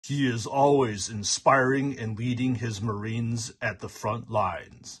He is always inspiring and leading his Marines at the front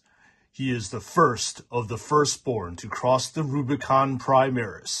lines. He is the first of the firstborn to cross the Rubicon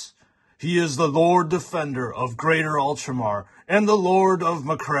Primaris. He is the Lord Defender of Greater Ultramar and the Lord of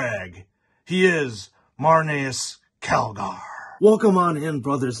Macragge. He is Marneus Calgar. Welcome on in,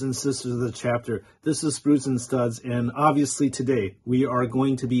 brothers and sisters of the chapter. This is Spruce and Studs, and obviously today we are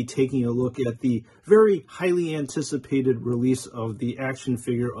going to be taking a look at the very highly anticipated release of the action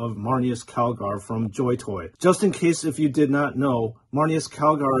figure of Marneus Calgar from JoyToy. Just in case if you did not know, Marneus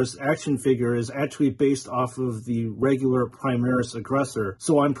Calgar's action figure is actually based off of the regular Primaris aggressor,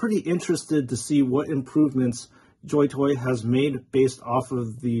 so I'm pretty interested to see what improvements JoyToy has made based off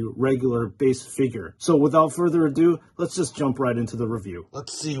of the regular base figure. So without further ado, let's just jump right into the review.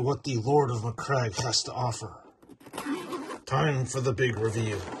 Let's see what the Lord of Macragge has to offer. Time for the big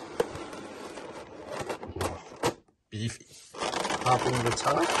reveal. Beefy. Popping the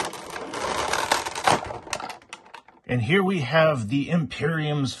top. And here we have the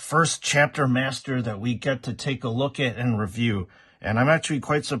Imperium's first chapter master that we get to take a look at and review. And I'm actually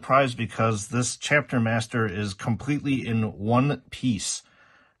quite surprised because this chapter master is completely in one piece.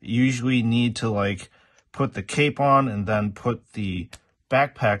 You usually need to put the cape on and then put the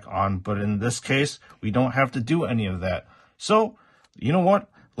backpack on, but in this case, we don't have to do any of that. So, you know what?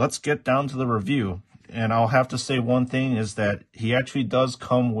 Let's get down to the review. And I'll have to say one thing is that he actually does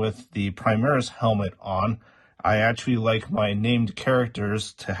come with the Primaris helmet on. I actually like my named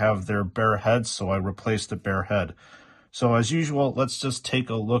characters to have their bare heads, so I replaced the bare head. So as usual, let's just take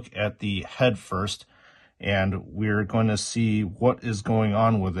a look at the head first, and we're going to see what is going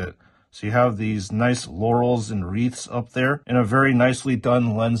on with it. So you have these nice laurels and wreaths up there, and a very nicely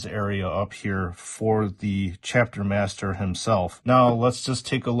done lens area up here for the chapter master himself. Now let's just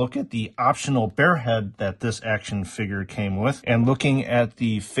take a look at the optional bear head that this action figure came with, and looking at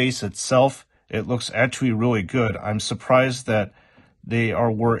the face itself, it looks actually really good. I'm surprised that they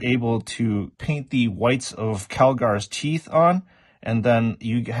were able to paint the whites of Calgar's teeth on, and then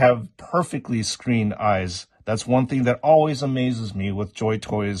you have perfectly screened eyes. That's one thing that always amazes me with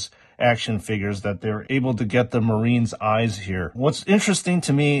JoyToy's action figures, that they're able to get the Marines' eyes here. What's interesting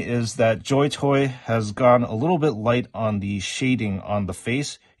to me is that JoyToy has gone a little bit light on the shading on the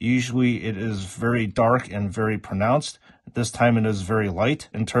face. Usually it is very dark and very pronounced. This time it is very light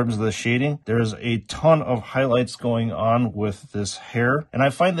in terms of the shading. There's a ton of highlights going on with this hair. And I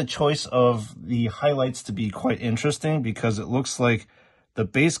find the choice of the highlights to be quite interesting because it looks like the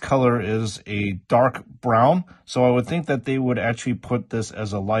base color is a dark brown. So I would think that they would actually put this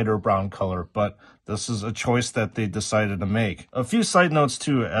as a lighter brown color, but this is a choice that they decided to make. A few side notes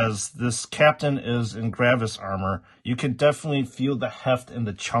too, as this captain is in Gravis armor, you can definitely feel the heft and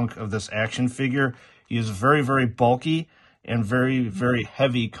the chunk of this action figure. He is very, very bulky and very, very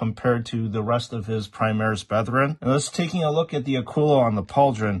heavy compared to the rest of his Primaris brethren. And let's taking a look at the Aquila on the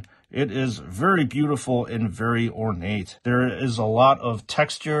pauldron. It is very beautiful and very ornate. There is a lot of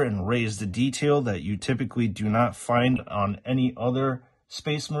texture and raised detail that you typically do not find on any other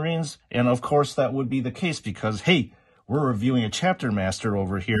Space Marines. And of course that would be the case because, hey, we're reviewing a chapter master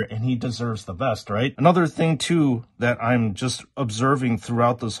over here and he deserves the best, right? Another thing too that I'm just observing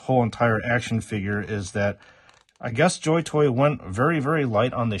throughout this whole entire action figure is that I guess JoyToy went very, very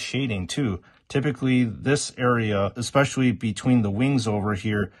light on the shading too. Typically this area, especially between the wings over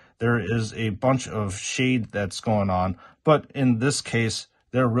here, there is a bunch of shade that's going on. But in this case,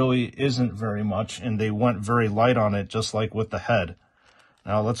 there really isn't very much, and they went very light on it, just like with the head.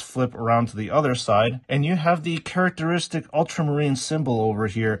 Now let's flip around to the other side, and you have the characteristic Ultramarine symbol over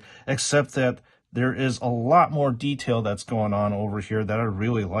here, except that there is a lot more detail that's going on over here that I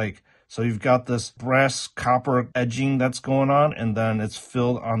really like. So you've got this brass copper edging that's going on, and then it's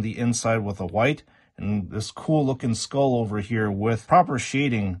filled on the inside with a white, and this cool looking skull over here with proper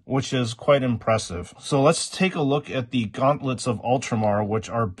shading, which is quite impressive. So let's take a look at the gauntlets of Ultramar, which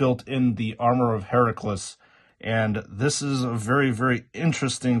are built in the armor of Heracles. And this is a very, very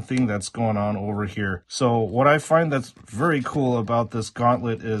interesting thing that's going on over here. So what I find that's very cool about this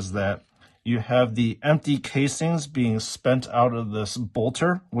gauntlet is that you have the empty casings being spent out of this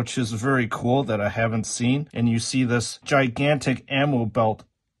bolter, which is very cool that I haven't seen. And you see this gigantic ammo belt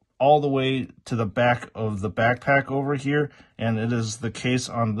all the way to the back of the backpack over here. And it is the case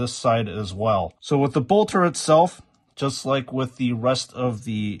on this side as well. So with the bolter itself, just like with the rest of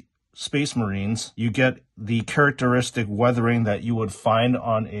the Space Marines, you get the characteristic weathering that you would find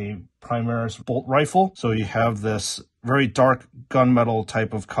on a Primaris bolt rifle. So you have this very dark gunmetal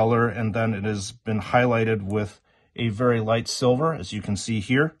type of color, and then it has been highlighted with a very light silver, as you can see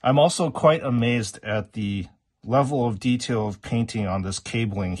here. I'm also quite amazed at the level of detail of painting on this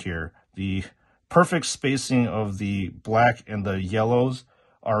cabling here. The perfect spacing of the black and the yellows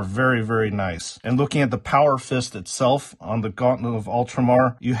are very, very nice. And looking at the power fist itself on the Gauntlet of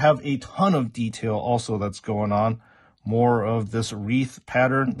Ultramar, you have a ton of detail also that's going on. More of this wreath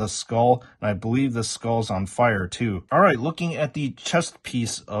pattern, the skull, and I believe the skull's on fire too. All right, looking at the chest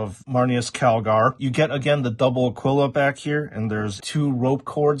piece of Marneus Calgar, you get again the double Aquila back here, and there's 2 rope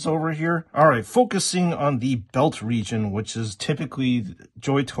cords over here. All right, focusing on the belt region, which is typically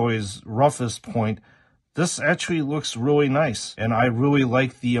JoyToy's roughest point, this actually looks really nice, and I really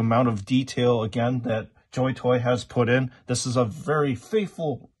like the amount of detail again that JoyToy has put in. This is a very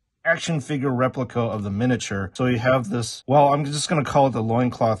faithful action figure replica of the miniature. So you have this, well, I'm just going to call it the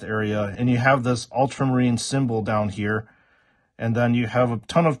loincloth area, and you have this ultramarine symbol down here, and then you have a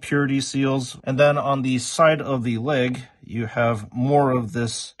ton of purity seals, and then on the side of the leg you have more of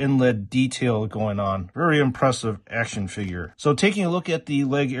this inlaid detail going on. Very impressive action figure. So taking a look at the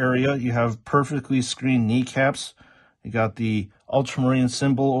leg area, you have perfectly screened kneecaps. You got the Ultramarine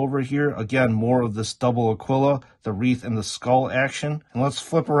symbol over here. Again, more of this double Aquila, the wreath and the skull action. And let's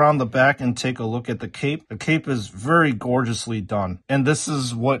flip around the back and take a look at the cape. The cape is very gorgeously done. And this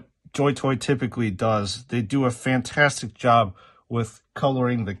is what JoyToy typically does. They do a fantastic job with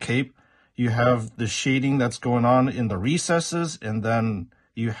coloring the cape. You have the shading that's going on in the recesses, and then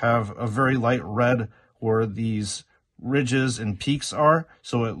you have a very light red where these ridges and peaks are,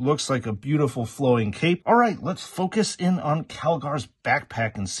 so it looks like a beautiful flowing cape. All right, let's focus in on Calgar's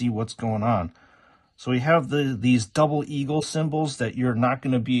backpack and see what's going on. So we have these double eagle symbols that you're not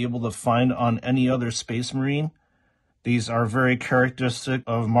going to be able to find on any other Space Marine. These are very characteristic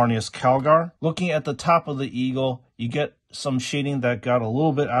of Marneus Calgar. Looking at the top of the eagle, you get some shading that got a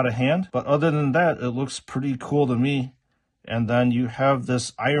little bit out of hand, but other than that, it looks pretty cool to me. And then you have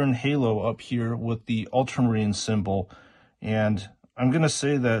this iron halo up here with the Ultramarine symbol. And I'm going to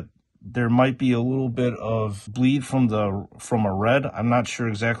say that there might be a little bit of bleed from a red. I'm not sure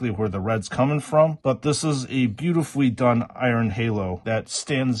exactly where the red's coming from, but this is a beautifully done iron halo that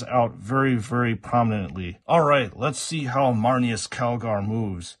stands out very, very prominently. All right, let's see how Marneus Calgar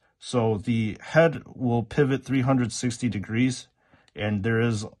moves. So the head will pivot 360 degrees. And there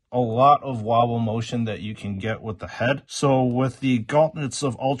is a lot of wobble motion that you can get with the head. So with the Gauntlets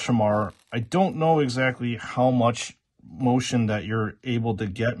of Ultramar, I don't know exactly how much motion that you're able to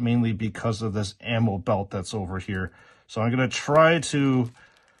get, mainly because of this ammo belt that's over here. So I'm going to try to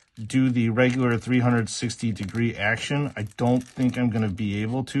do the regular 360 degree action. I don't think I'm going to be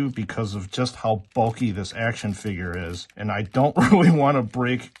able to because of just how bulky this action figure is. And I don't really want to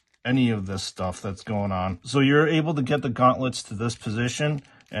break any of this stuff that's going on. So you're able to get the gauntlets to this position,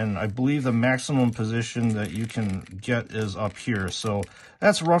 and I believe the maximum position that you can get is up here. So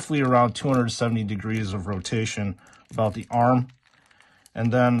that's roughly around 270 degrees of rotation about the arm.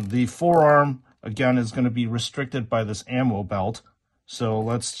 And then the forearm, again, is going to be restricted by this ammo belt. So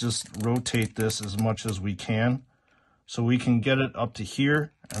let's just rotate this as much as we can so we can get it up to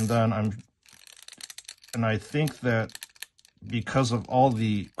here. And then I think that because of all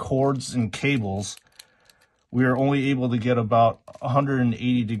the cords and cables, we are only able to get about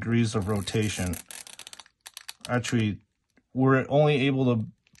 180 degrees of rotation. Actually, we're only able to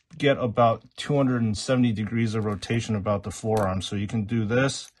get about 270 degrees of rotation about the forearm. So you can do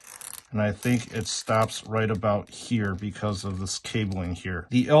this, and I think it stops right about here because of this cabling here.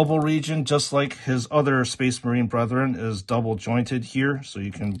 The elbow region, just like his other Space Marine brethren, is double jointed here. So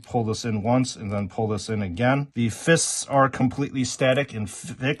you can pull this in once and then pull this in again. The fists are completely static and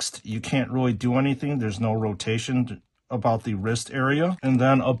fixed. You can't really do anything. There's no rotation about the wrist area. And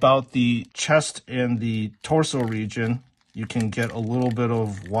then about the chest and the torso region, you can get a little bit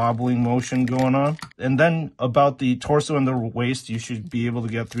of wobbling motion going on. And then about the torso and the waist, you should be able to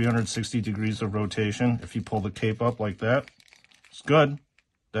get 360 degrees of rotation if you pull the cape up like that. It's good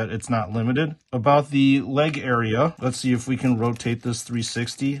that it's not limited. About the leg area, let's see if we can rotate this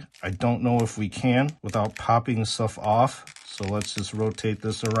 360. I don't know if we can without popping stuff off. So let's just rotate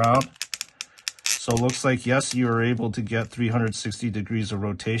this around. So it looks like, yes, you are able to get 360 degrees of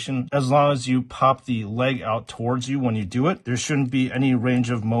rotation. As long as you pop the leg out towards you when you do it, there shouldn't be any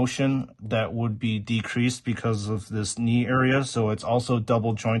range of motion that would be decreased because of this knee area. So it's also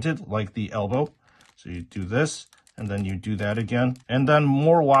double jointed like the elbow. So you do this, and then you do that again. And then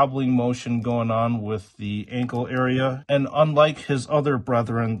more wobbling motion going on with the ankle area. And unlike his other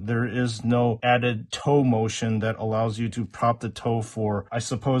brethren, there is no added toe motion that allows you to prop the toe for, I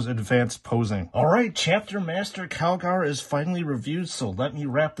suppose, advanced posing. All right, Chapter Master Calgar is finally reviewed, so let me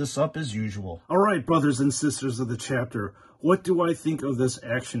wrap this up as usual. All right, brothers and sisters of the chapter, what do I think of this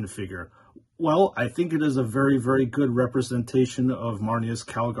action figure? Well, I think it is a very, very good representation of Marneus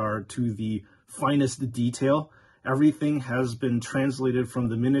Calgar to the finest detail. Everything has been translated from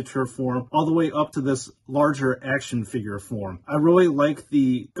the miniature form all the way up to this larger action figure form. I really like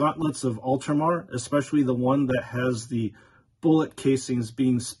the gauntlets of Ultramar, especially the one that has the bullet casings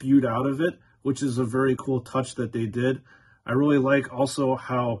being spewed out of it, which is a very cool touch that they did. I really like also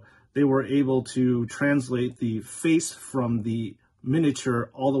how they were able to translate the face from the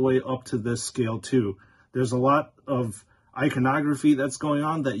miniature all the way up to this scale too. There's a lot of iconography that's going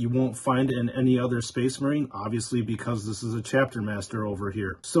on that you won't find in any other Space Marine, obviously because this is a Chapter Master over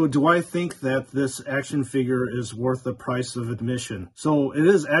here. So do I think that this action figure is worth the price of admission? So it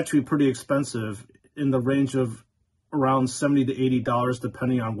is actually pretty expensive, in the range of around $70 to $80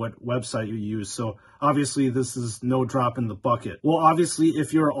 depending on what website you use. So obviously this is no drop in the bucket. Well, obviously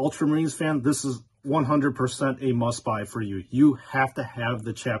if you're an Ultramarines fan, this is 100% a must-buy for you. You have to have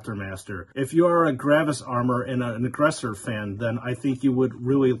the Chapter Master. If you are a Gravis Armor and an Aggressor fan, then I think you would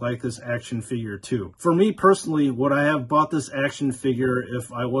really like this action figure too. For me personally, would I have bought this action figure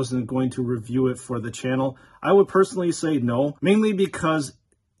if I wasn't going to review it for the channel? I would personally say no, mainly because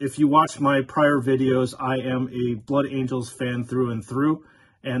if you watch my prior videos, I am a Blood Angels fan through and through.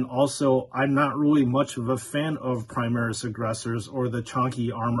 And also, I'm not really much of a fan of Primaris Aggressors or the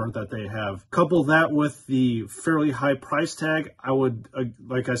chunky armor that they have. Couple that with the fairly high price tag, I would,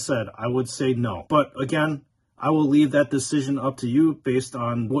 like I said, I would say no. But again, I will leave that decision up to you based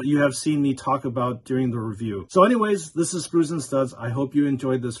on what you have seen me talk about during the review. So anyways, this is Sprues and Studs. I hope you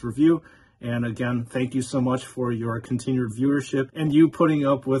enjoyed this review. And again, thank you so much for your continued viewership and you putting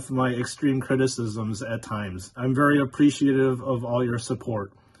up with my extreme criticisms at times. I'm very appreciative of all your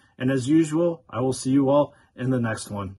support. And as usual, I will see you all in the next one.